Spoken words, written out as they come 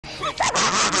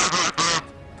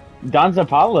Don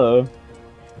Zapollo.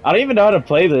 I don't even know how to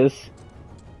play this.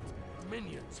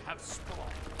 Minions have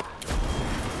spawned.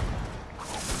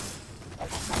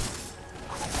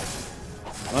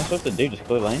 What am I supposed to do? Just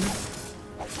clear lane?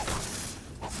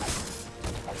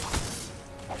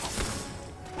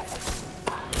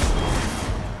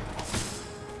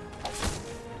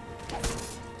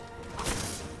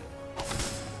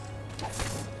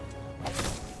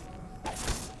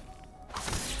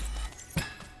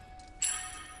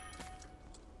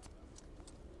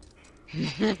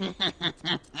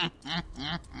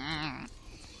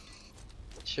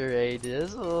 Sure a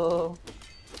dizzle.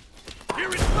 Here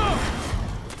it comes!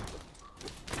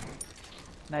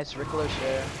 Nice Rickler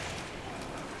share.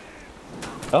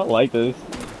 I don't like this.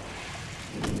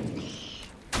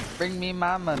 Bring me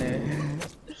my money.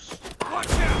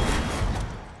 Watch out!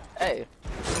 Hey.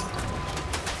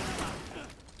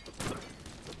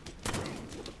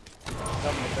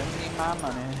 Tell me, bring me my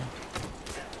money.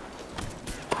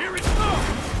 Here it comes!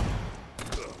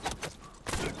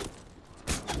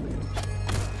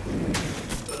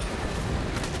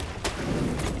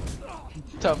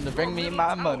 Tell him to bring me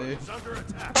my money. Under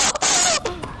attack.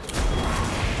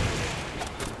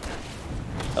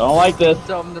 I don't like this.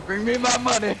 Tell him to bring me my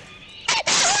money.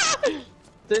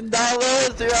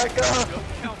 $10, here I go. Don't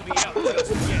count me out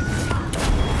just yet.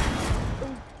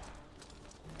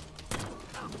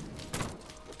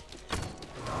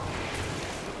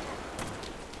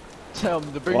 Tell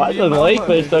him to bring Why me is the my lake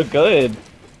money. fish so good?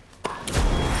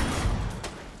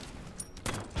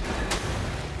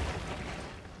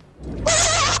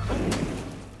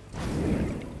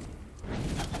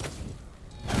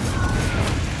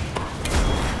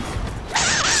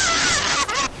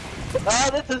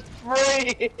 Oh, this is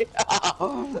free!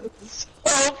 Oh,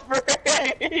 so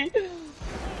free!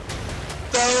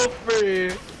 So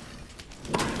free!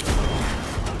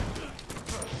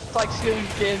 It's like stealing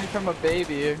candy from a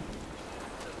baby.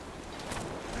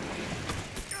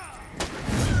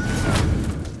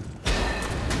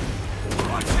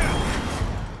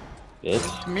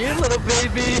 Bitch. Come here, little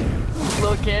baby!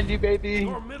 Little candy baby!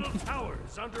 Your middle tower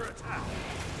is under attack.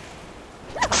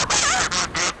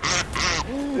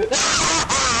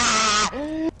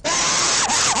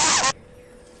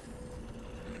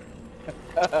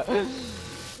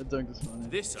 That dunk is funny.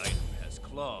 This item has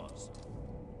claws.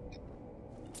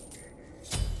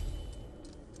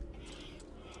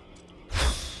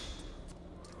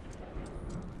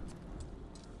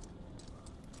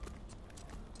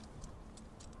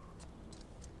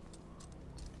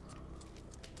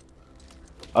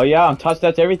 Oh yeah, I'm touched.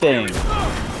 That's everything.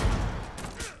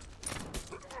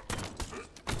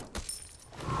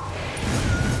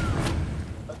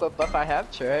 Look what buff I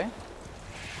have, Trey.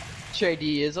 Trey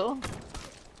Dizzle.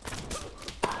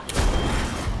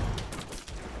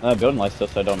 Building life still,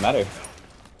 so it don't matter.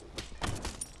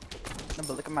 No, but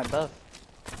look at my buff.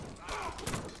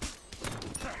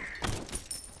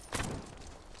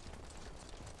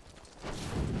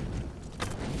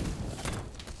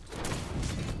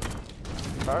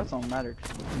 Towers don't matter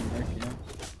because you can nerf you.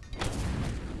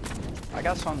 I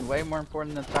got something way more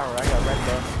important than tower. I got red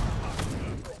buff.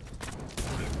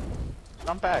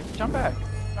 Jump back, jump back,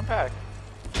 jump back.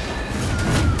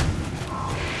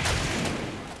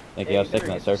 Think you was taking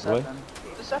that surf away?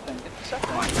 Get the second, get the second.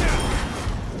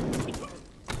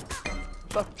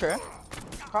 What's up, Trey?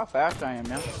 Look how fast I am,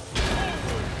 man.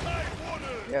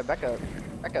 Yeah, back up.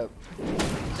 Back up.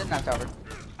 Sit in that tower.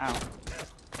 Ow.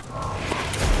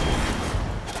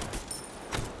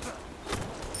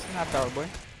 Sit in that tower, boy.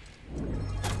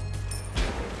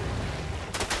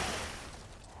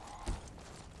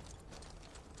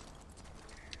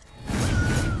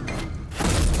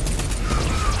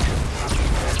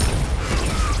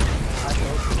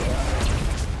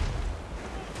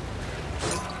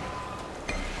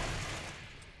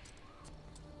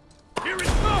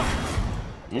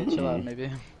 Yeah, chill out,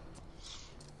 maybe.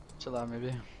 Chill out,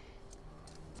 maybe.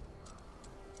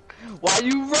 Why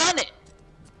you run it?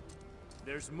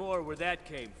 There's more where that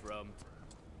came from.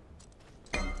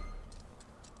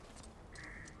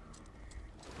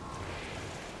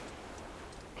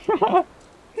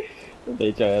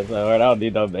 They try to say, I don't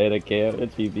need no beta cam.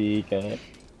 It's PvE cam.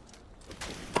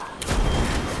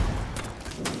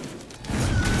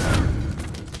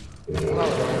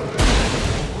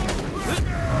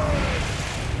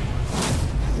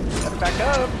 Back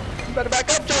up! You better back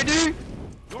up, JD!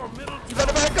 Your middle You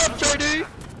better back up, JD!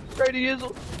 JD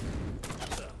Izzle!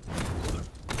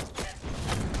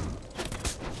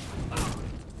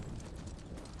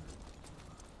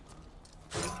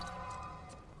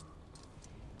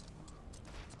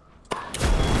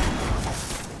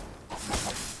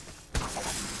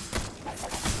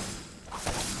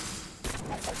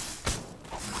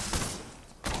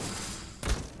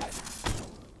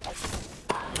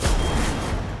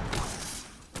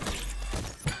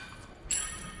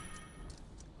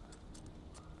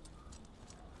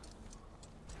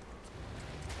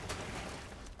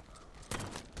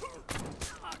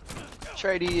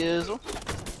 Trade Easel.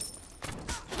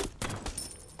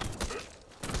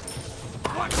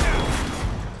 Watch out!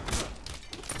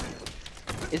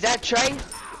 Is that Trey?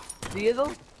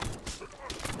 Diesel?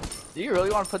 Do you really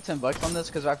want to put $10 on this?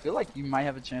 Because I feel like you might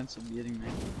have a chance of beating me.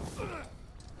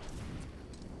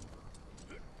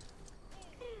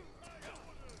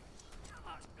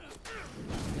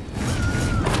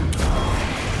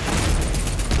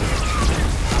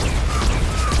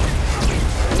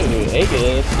 Ooh, hey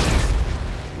good.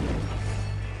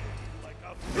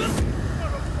 Your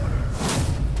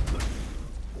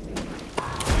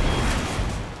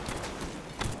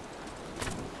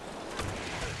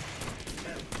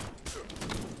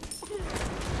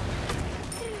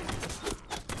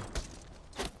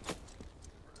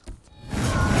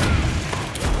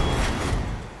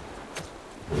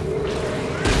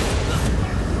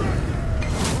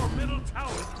middle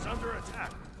tower is under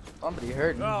attack. Somebody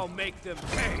hurt me. I'll make them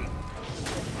pay.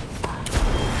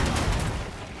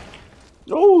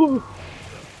 Ooh.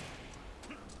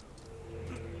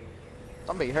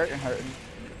 Somebody hurting.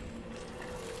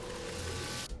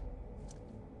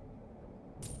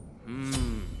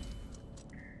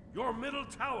 Your middle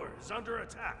tower is under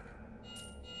attack.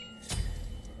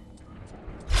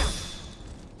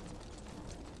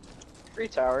 Free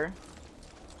tower.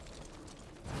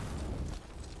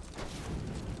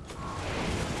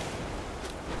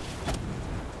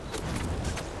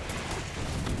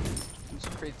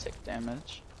 Some free tick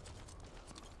damage.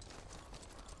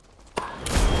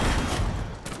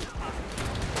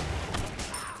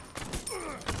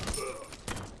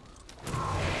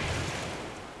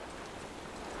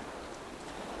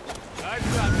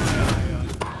 I've got my eye on you.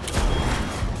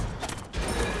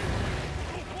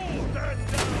 Hold that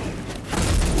down.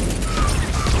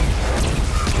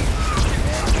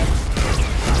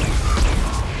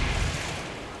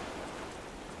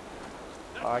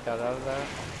 Oh, I got out of that.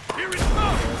 Here it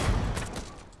comes.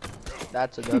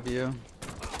 That's a W.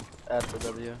 That's a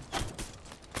W.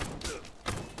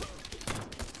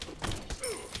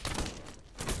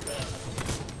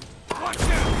 Watch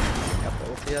out. Got the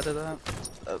ulti out of that.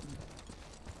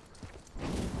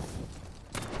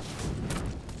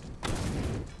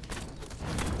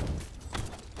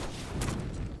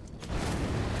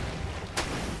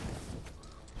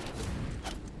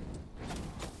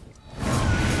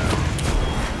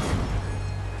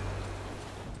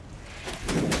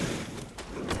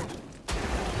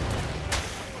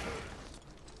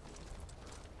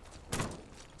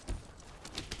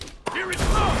 Here it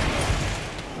comes.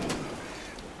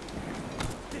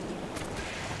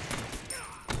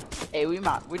 Hey, we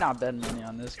not betting money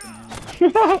on this game.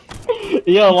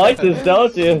 You don't like this,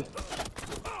 don't you?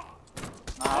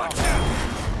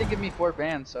 They give me 4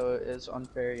 bans, so it's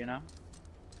unfair, you know?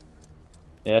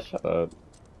 Yeah, shut up.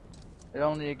 It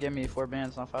only give me 4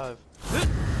 bans, not 5.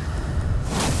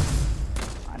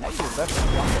 I know you're better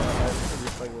than Jumbo. I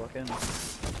just like walk in.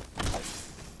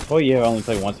 Oh yeah, I only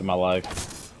played once in my life.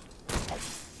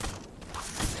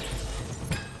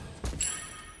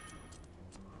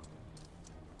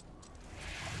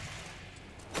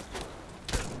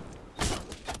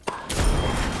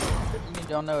 You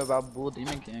don't know about Bull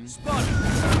Demon King. Spotted.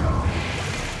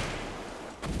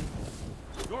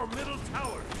 Your middle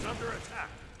tower is under attack.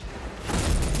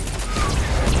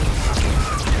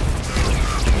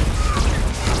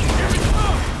 Here it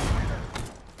comes.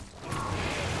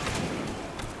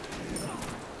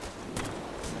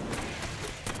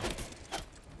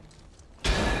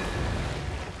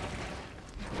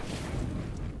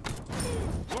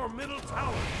 Your middle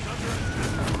tower is under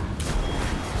attack.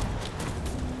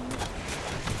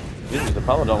 Jesus,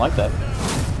 Zapollo don't like that.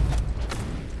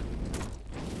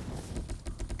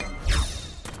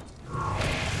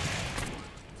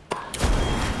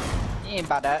 He ain't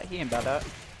about that. He ain't about that.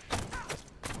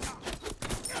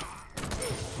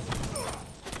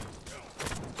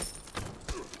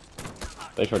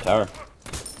 Stay short tower.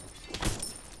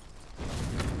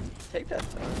 Take that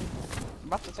tower. I'm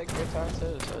about to take your tower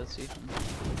too, so it's even.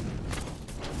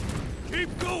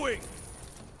 Keep going!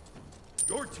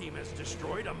 Your team has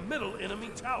destroyed a middle enemy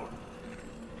tower.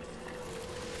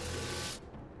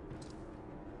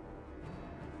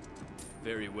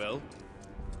 Very well.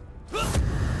 Watch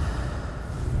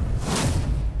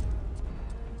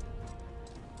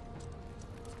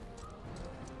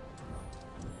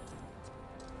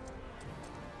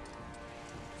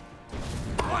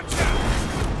out!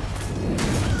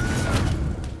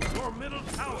 Your middle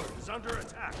tower is under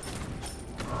attack.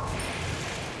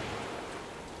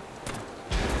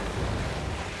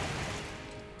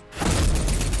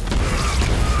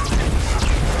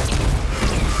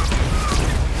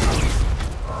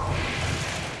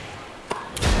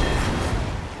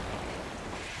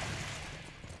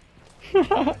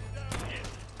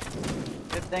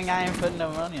 thing I ain't putting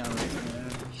no money on this.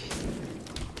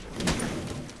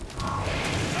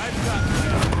 I've got my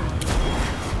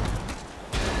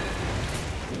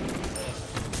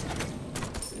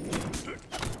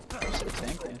I'm so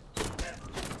tanky.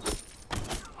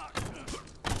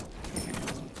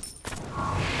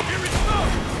 Here it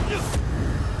goes!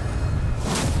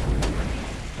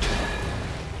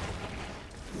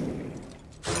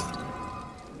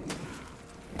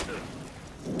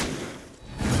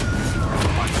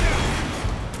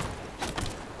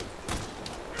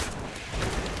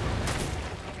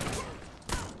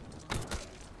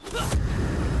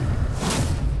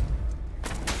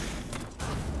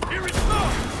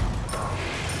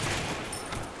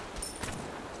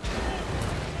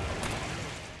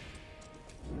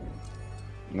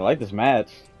 I like this match.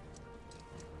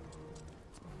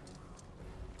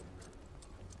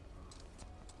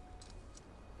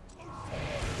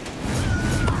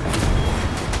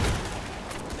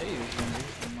 They usually do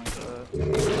something like that.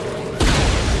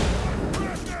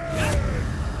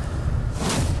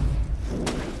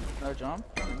 No jump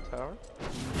in tower.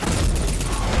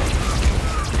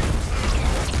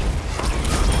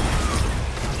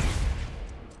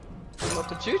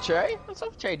 What's up, you, Trey? What's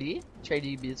up, Trey?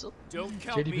 Trey Bizzle. Don't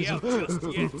count me out just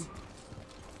yet.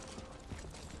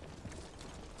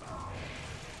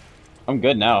 I'm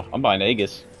good now. I'm buying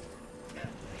Aegis.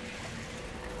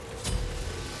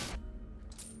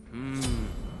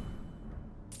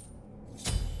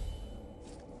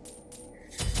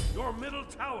 Your middle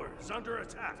tower is under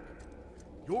attack.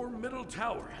 Your middle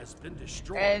tower has been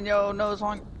destroyed. And yo, nose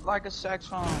on like a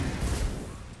saxophone.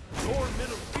 Your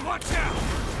middle. Watch out!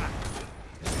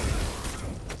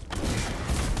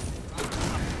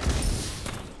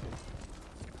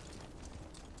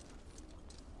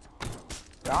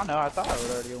 I don't know, I thought I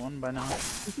would already won by now.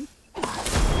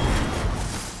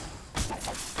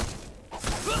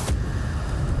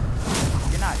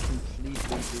 You're not completely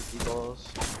goofy balls.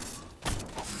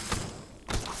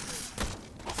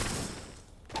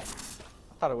 I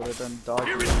thought I would have done dog.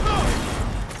 Here it goes!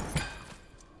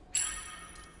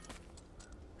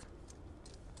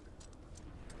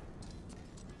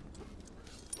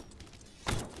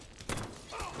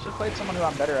 Should play someone who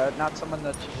I'm better at, not someone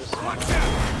that you just. Watch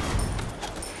out!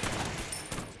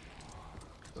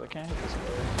 I can't hit this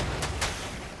player.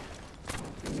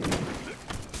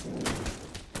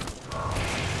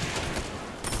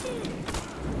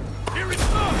 Here it goes!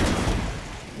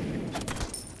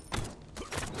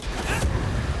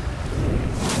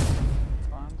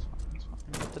 Fine.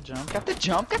 Got the jump. Got the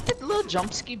jump. Got the little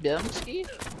jump ski bim ski.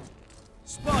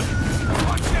 Spud!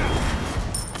 Watch out!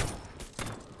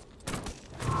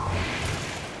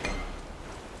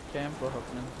 Okay, I'm full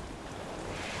hoping.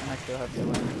 I still have to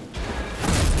win.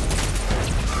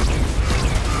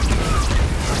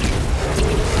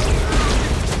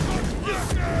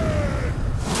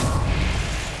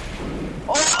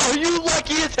 Oh, you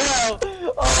lucky as hell!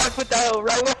 Oh, I put that hole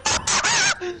right where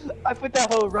I put that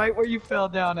hole right where you fell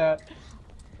down at.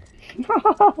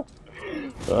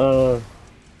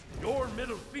 Your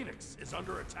middle phoenix is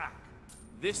under attack.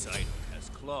 This item has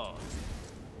claws.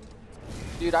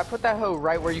 Dude, I put that hoe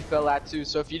right where you fell at too,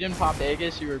 so if you didn't pop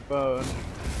Aegis, you were boned.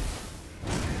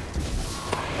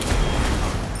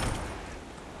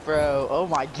 Bro, oh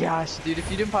my gosh, dude,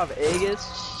 if you didn't pop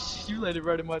Aegis, you landed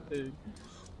right in my thing.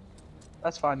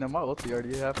 That's fine though, my ulti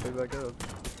already halfway back up.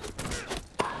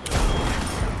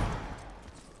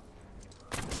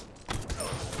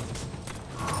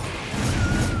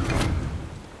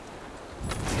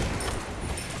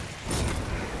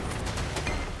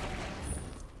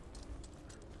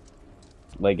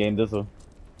 Late game Dizzle.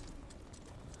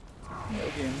 No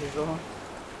game, Dizzle.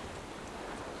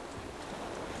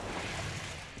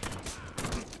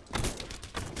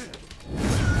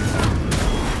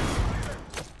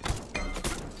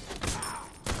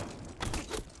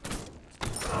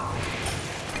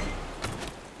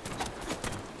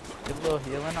 Good little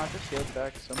healing, I just healed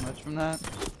back so much from that.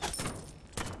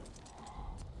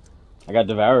 I got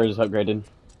Devourers upgraded.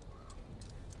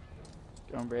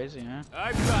 Going brazy, huh?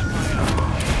 I've got my eye.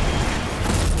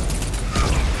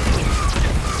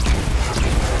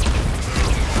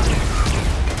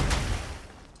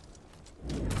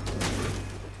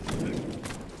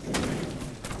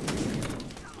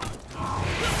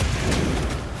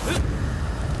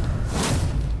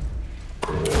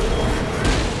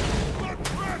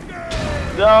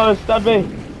 No, stop me!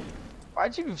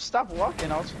 Why'd you stop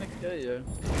walking? I was gonna kill you.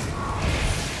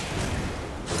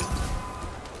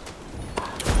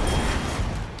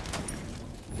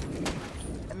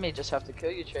 I may just have to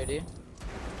kill you, Trady. I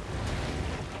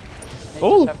may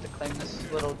Ooh. just have to claim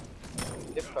this little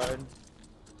gift card.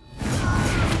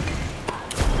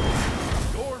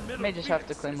 may just have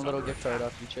to claim a little gift card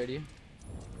off you, Trady.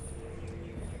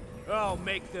 I'll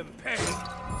make them pay.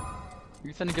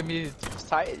 You finna give me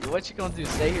tight? What you gonna do?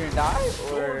 Stay here and die,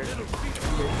 or do your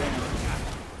thing?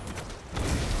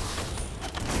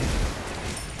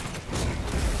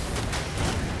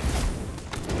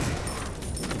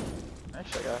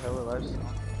 Actually, I got hella life still.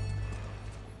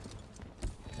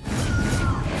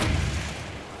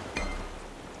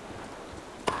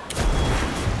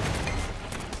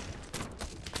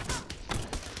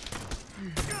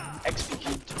 XP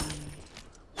cubed.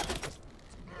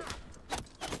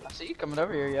 I see you coming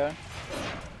over here, yeah.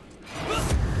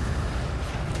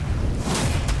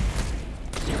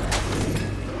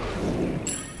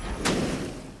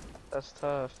 That's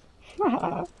tough.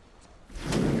 Spot.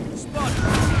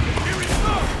 Here we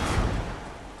go.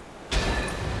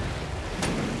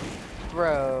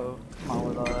 Bro, come on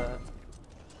with all that.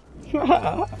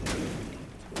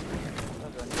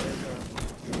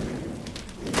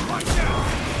 Watch out.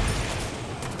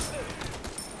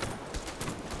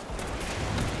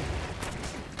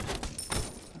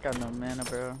 I got no mana,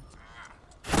 bro.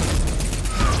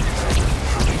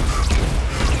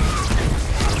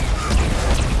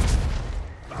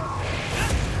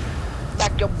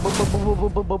 Back your bum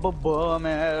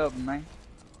up, man.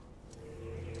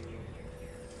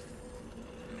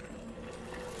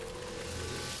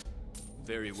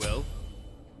 Very well.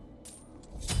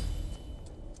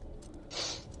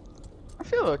 I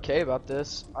feel okay about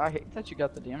this. I hate that you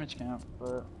got the damage count, but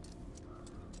other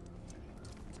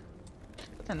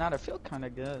than that, I feel kind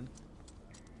of good.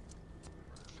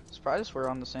 Surprised we're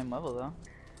on the same level though.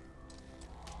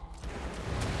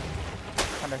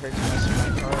 Kind of hurts my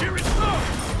SMITE card. Here it goes.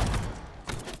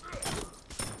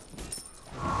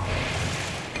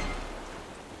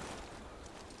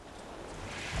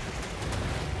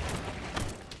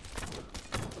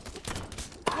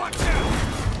 Watch out!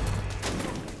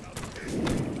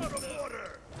 Out of order!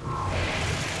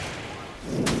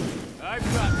 I've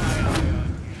got my eye on you.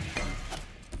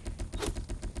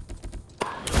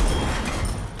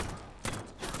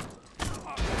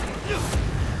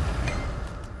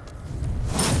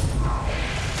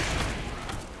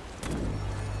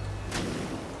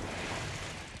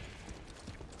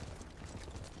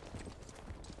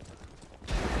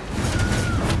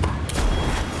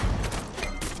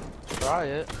 Try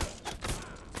it.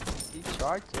 He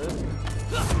tried to.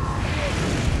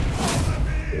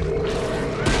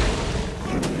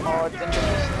 Oh, I think it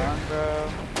was done, bro.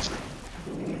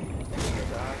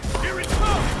 Here it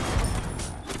comes!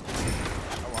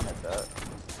 I wanted that.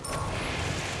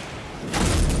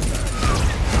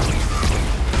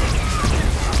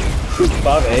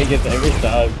 Bob Aegis every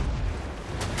time.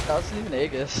 That wasn't even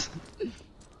Aegis.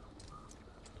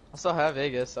 I still have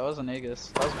Aegis. That wasn't Aegis.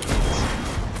 That was Beats.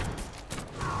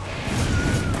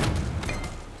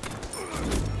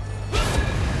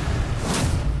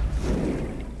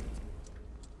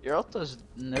 Your ult does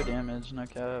no damage, no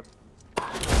cap. In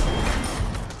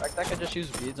fact, I could just use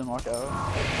beads and walk out.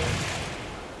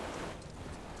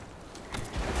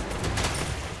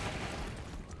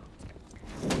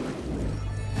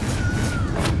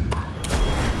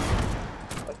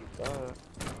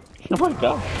 Oh my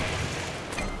god.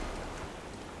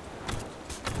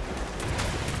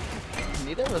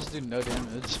 Neither of us do no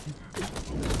damage.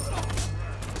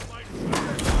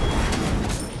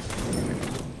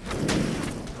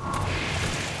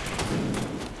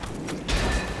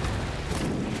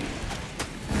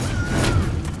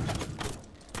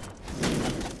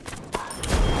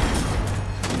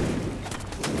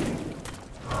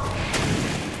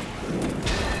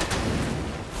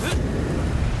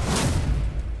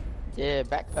 Yeah,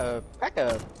 back up, back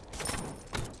up.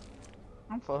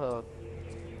 I'm full health.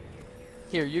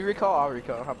 Here, you recall, I'll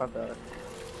recall. How about that?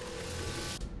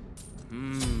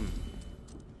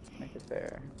 Make it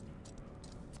fair.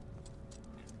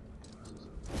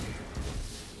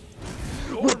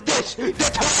 With this, the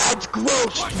tides grow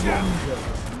stronger.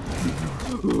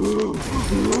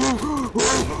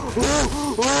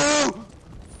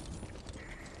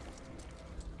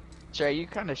 Trey, you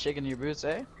kind of shaking your boots,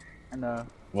 eh? Or no?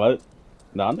 What?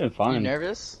 No, I'm doing fine. You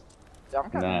nervous? Yeah, I'm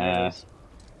kind of Nah. nervous.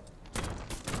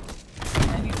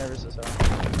 Man, you nervous as hell.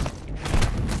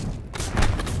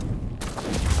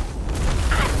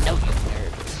 I know you're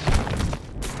nervous.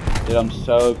 Dude, I'm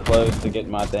so close to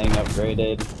getting my thing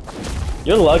upgraded.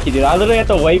 You're lucky, dude. I literally have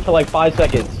to wait for like 5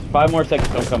 seconds. 5 more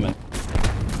seconds, I'm coming.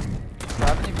 I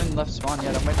haven't even left spawn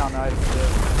yet. I'm waiting on the item too.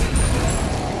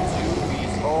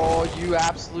 Oh, you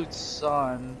absolute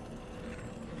son.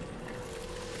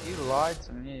 You lied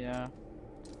to me, yeah.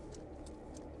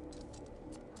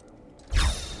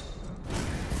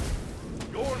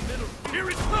 Your middle Here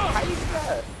it How comes! you do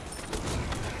that?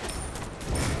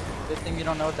 Good thing you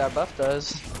don't know what that buff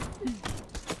does.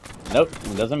 Nope,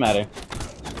 it doesn't matter.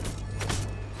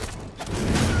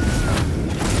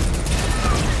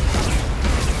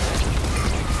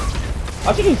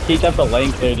 I should just keep up the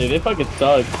lane clear, dude. It fucking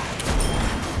sucks.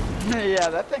 Yeah,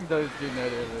 that thing does do no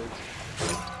damage.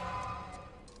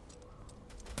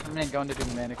 I'm going to do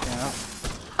mana camp.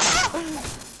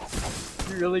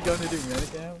 You really going to do mana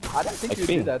camp? I didn't think you'd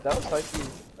do that. That was like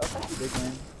big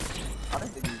man. I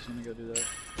didn't think you was gonna go do that.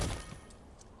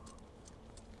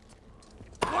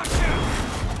 Watch out!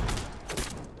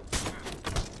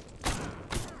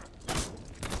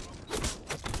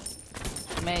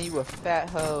 Man, you a fat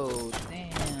hoe.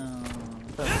 Damn.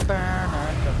 The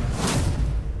burner coming.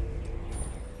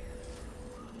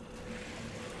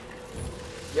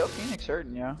 Yo, Phoenix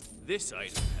hurting, yeah. This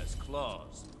item has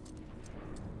claws.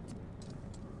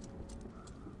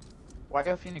 Why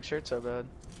got Phoenix hurt so bad?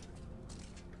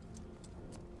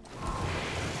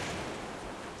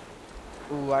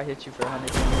 Ooh, I hit you for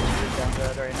 100 damage. You're down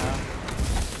bad right now.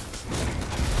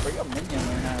 Where your minion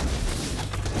right now?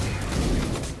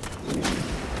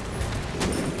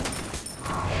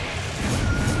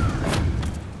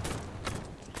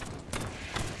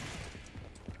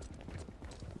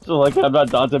 So like I'm not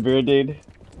Dante Beer, dude.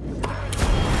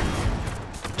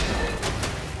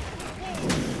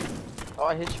 Oh,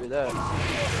 I hit you with that.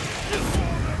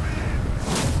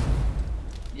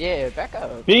 Yeah, back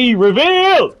up. Be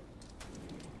revealed!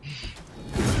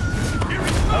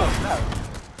 Oh, no.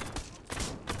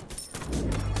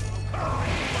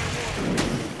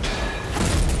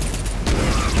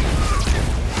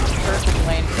 Perfect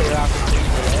lane clear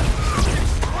opportunity there.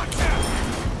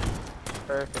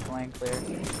 Perfect lane clear.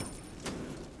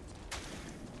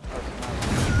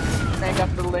 Make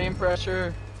up the lane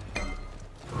pressure.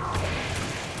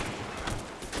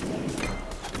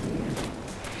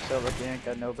 So lucky I ain't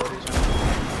got no buddies on.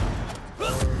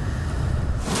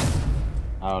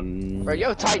 Oh no. Bro,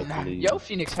 yo Titan, yo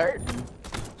Phoenix hurt.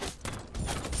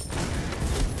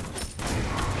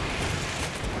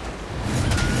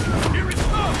 Here it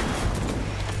comes!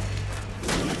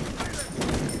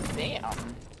 Damn.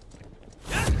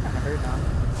 Kinda hurt now.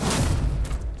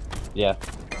 Yeah.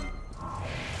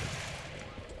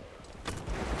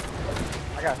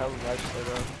 I got hella life still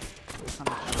though.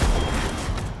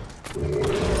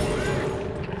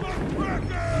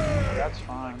 That's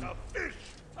fine. A fish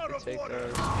out We'll of take water.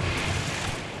 those.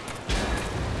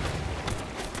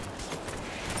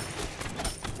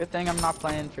 Good thing I'm not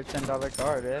playing for $10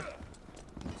 card, eh?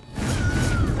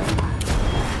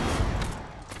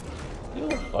 You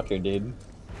little fucker, dude.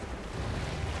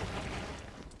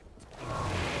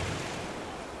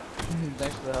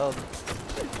 Thanks for the help.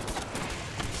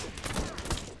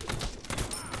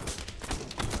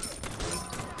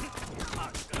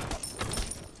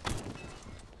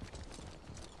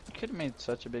 Could have made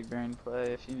such a big Baron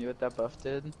play if you knew what that buff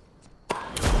did.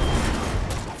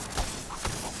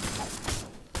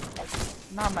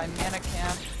 Not my mana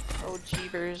camp. Oh,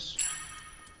 jeebers.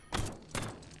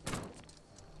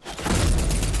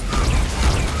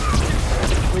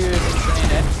 Weird,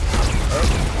 insane, eh?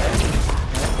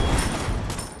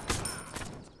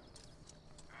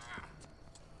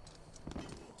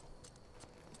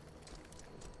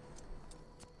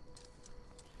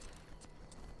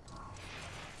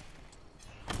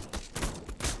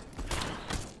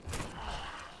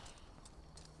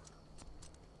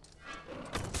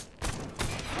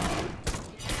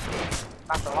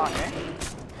 Not for long, eh?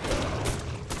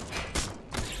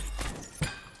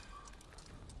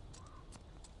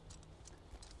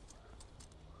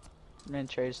 Man,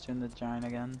 Trey's doing the giant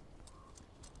again.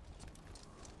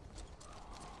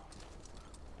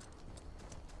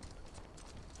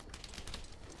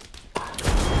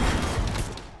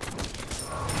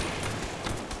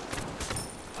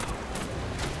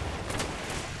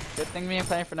 Good thing we ain't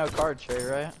playing for no card, Trey,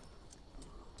 right?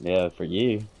 Yeah, for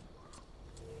you.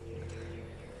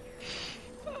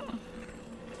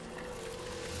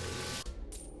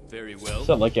 Very well.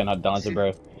 Stop looking at Dante,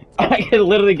 bro. I can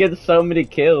literally get so many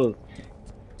kills.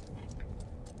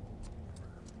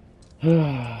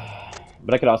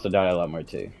 But I could also die a lot more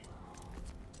too.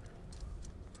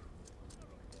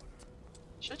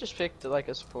 Should just pick like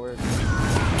a support.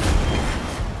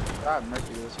 God,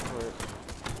 Murky was support.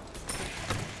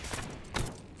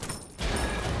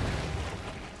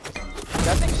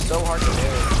 That thing's so hard to do.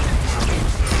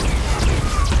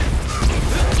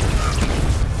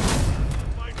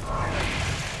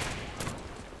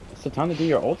 It's the time to do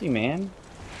your ulti, man.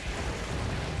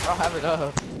 I'll have it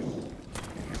up.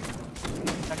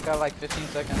 I've got like 15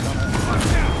 seconds on it.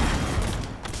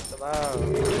 loud.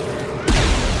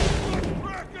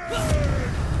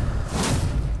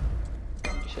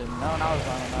 Should've known I was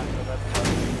on that.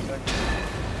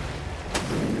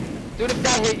 Dude, if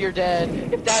that hit, you're dead.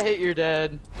 If that hit, you're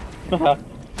dead. Bro,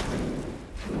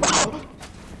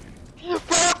 if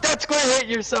that square hit,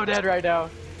 you're so dead right now.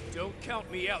 Don't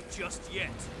count me out just yet.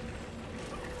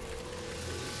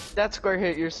 That square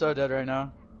hit, you're so dead right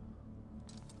now.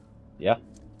 Yeah.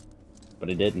 But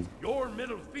it didn't. Your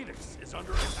middle phoenix is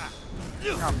under attack. Oh.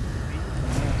 Your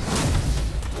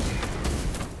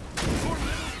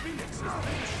middle phoenix is being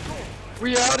destroyed.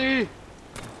 Reality!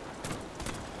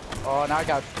 Oh, now I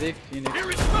got big Phoenix.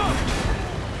 Here it comes!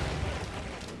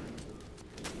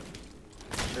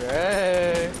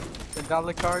 Trey!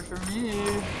 $10 card for me.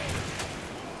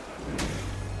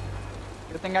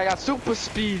 Good thing I got super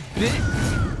speed, bitch!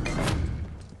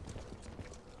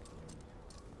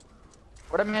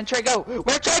 Where'd that man Trey go?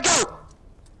 Where'd Trey go?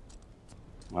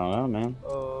 I don't know, man.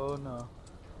 Oh no.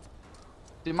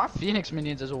 Dude, my Phoenix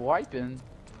minions is wiping.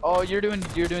 Oh, you're doing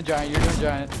giant, you're doing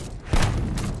giant.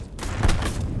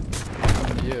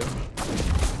 You.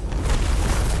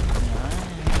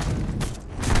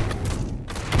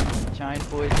 Giant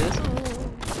boy Dizzle.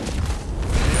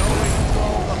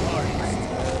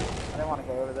 I didn't want to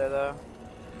go over there though.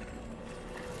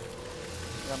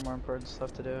 Got more important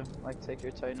stuff to do, like take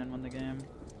your Titan and win the game.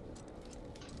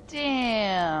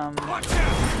 Damn. Watch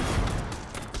out!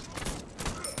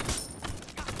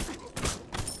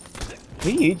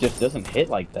 He just doesn't hit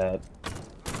like that.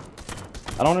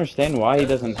 I don't understand why he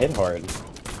doesn't hit hard.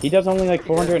 He does only like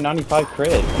 495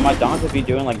 crit, and my Dante be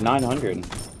doing like 900.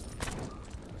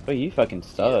 But he fucking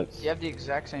sucks. You have the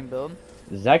exact same build?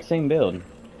 Exact same build.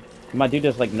 My dude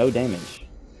does like no damage.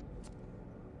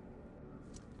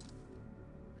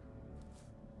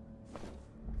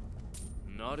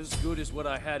 Not as good as what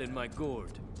I had in my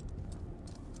gourd.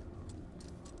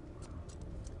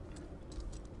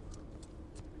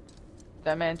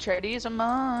 That man Trady's a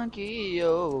monkey,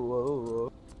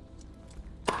 oh.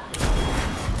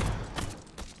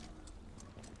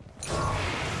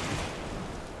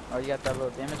 Oh, you got that little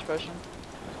damage potion?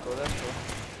 That's cool, that's cool.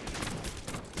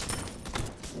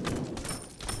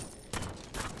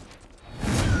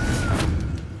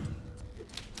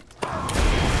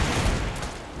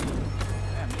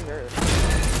 Damn, you hurt.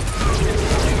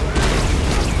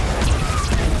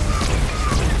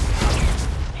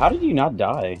 How did you not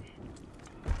die?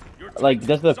 Like,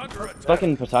 does the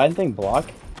fucking Poseidon thing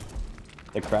block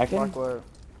the Kraken? Block what?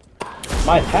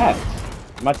 My attacks.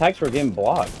 My attacks were getting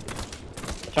blocked.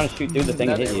 I'm trying to shoot through the thing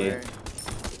and hit you.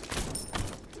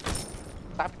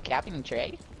 Stop capping,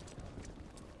 Trey.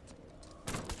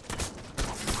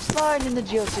 Sliding in the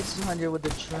GL600 with the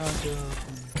trunk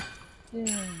open.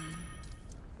 Yeah.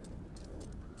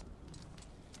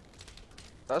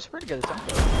 That was pretty good attempt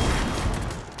though.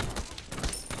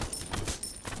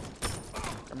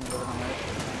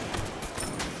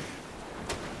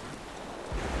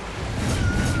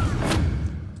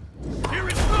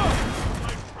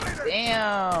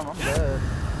 Damn, I'm dead.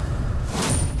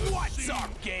 What's up,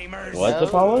 gamers? What, No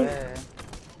Zapollo? way.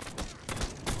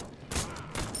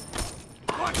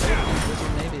 Watch out!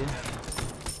 Dizzle maybe.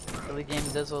 Early game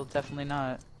Dizzle, definitely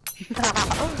not.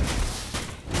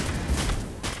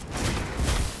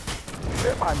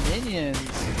 Where are my minions?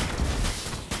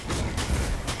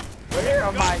 Where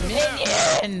are my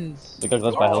minions? Because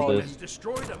that's my health Has is.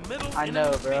 destroyed a middle I know,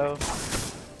 enemy bro.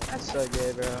 phoenix. That's so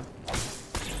gay, bro.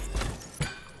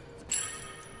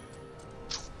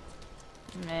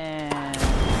 Man,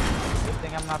 good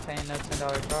thing I'm not paying no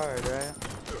 $10 card, right?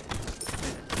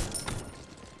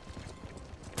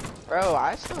 Bro,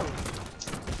 I still...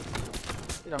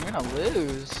 Dude, I'm gonna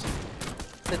lose.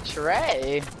 To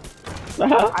Trey.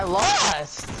 I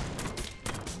lost!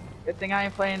 Good thing I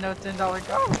ain't playing no $10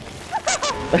 card.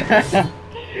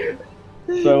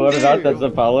 So what about that,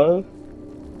 Zapollo?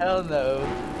 Hell no.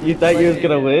 You thought you was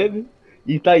gonna win?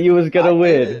 You thought you was gonna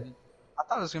win? Did. I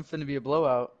thought it was gonna be a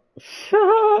blowout.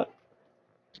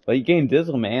 But you gained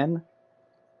Dizzle, man.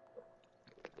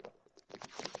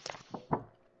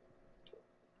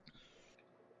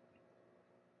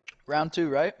 Round 2,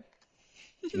 right?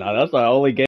 No, that's the only game.